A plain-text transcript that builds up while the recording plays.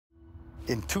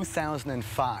In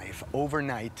 2005,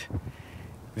 overnight,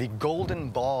 the Golden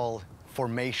Ball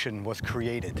Formation was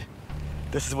created.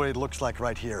 This is what it looks like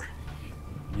right here.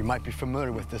 You might be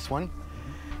familiar with this one.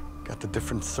 Got the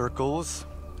different circles.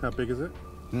 How big is it?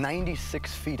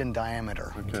 96 feet in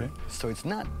diameter. Okay. So it's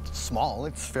not small,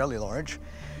 it's fairly large.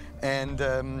 And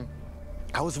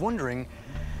I was wondering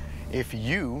if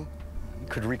you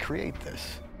could recreate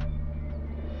this.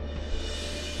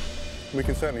 We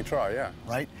can certainly try, yeah.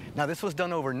 Right? Now, this was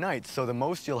done overnight, so the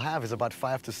most you'll have is about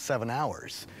 5 to 7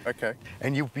 hours. Okay.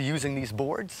 And you'll be using these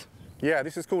boards? Yeah,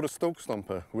 this is called a stalk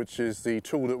stomper, which is the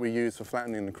tool that we use for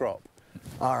flattening the crop.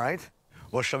 All right.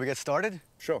 Well, shall we get started?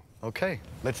 Sure. Okay,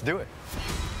 let's do it.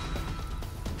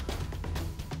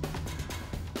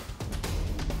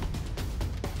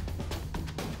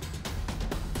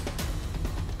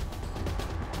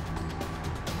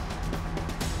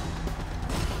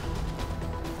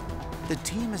 The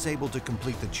team is able to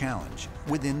complete the challenge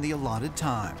within the allotted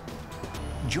time.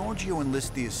 Giorgio enlists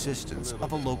the assistance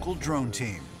of a local drone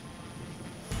team.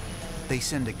 They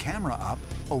send a camera up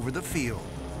over the field.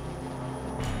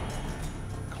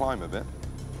 Climb a bit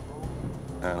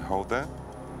and hold there.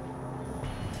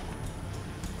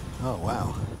 Oh,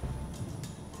 wow.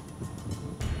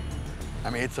 I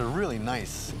mean, it's a really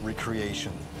nice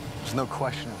recreation. There's no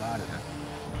question about it.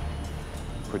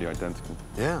 Pretty identical.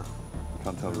 Yeah.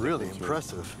 Can't tell the Really difference,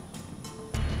 impressive.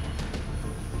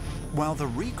 While the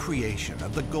recreation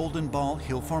of the Golden Ball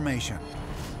Hill Formation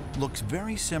looks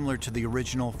very similar to the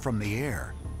original from the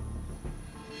air,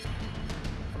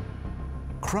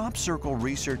 crop circle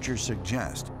researchers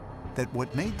suggest that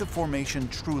what made the formation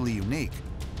truly unique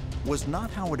was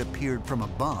not how it appeared from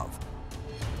above,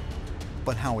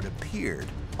 but how it appeared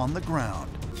on the ground.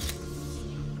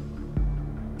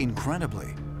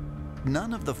 Incredibly,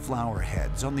 none of the flower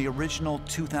heads on the original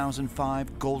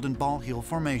 2005 Golden Ball Hill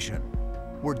Formation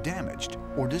were damaged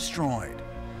or destroyed.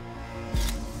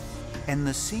 And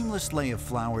the seamless lay of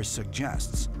flowers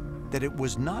suggests that it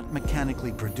was not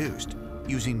mechanically produced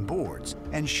using boards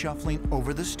and shuffling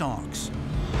over the stalks.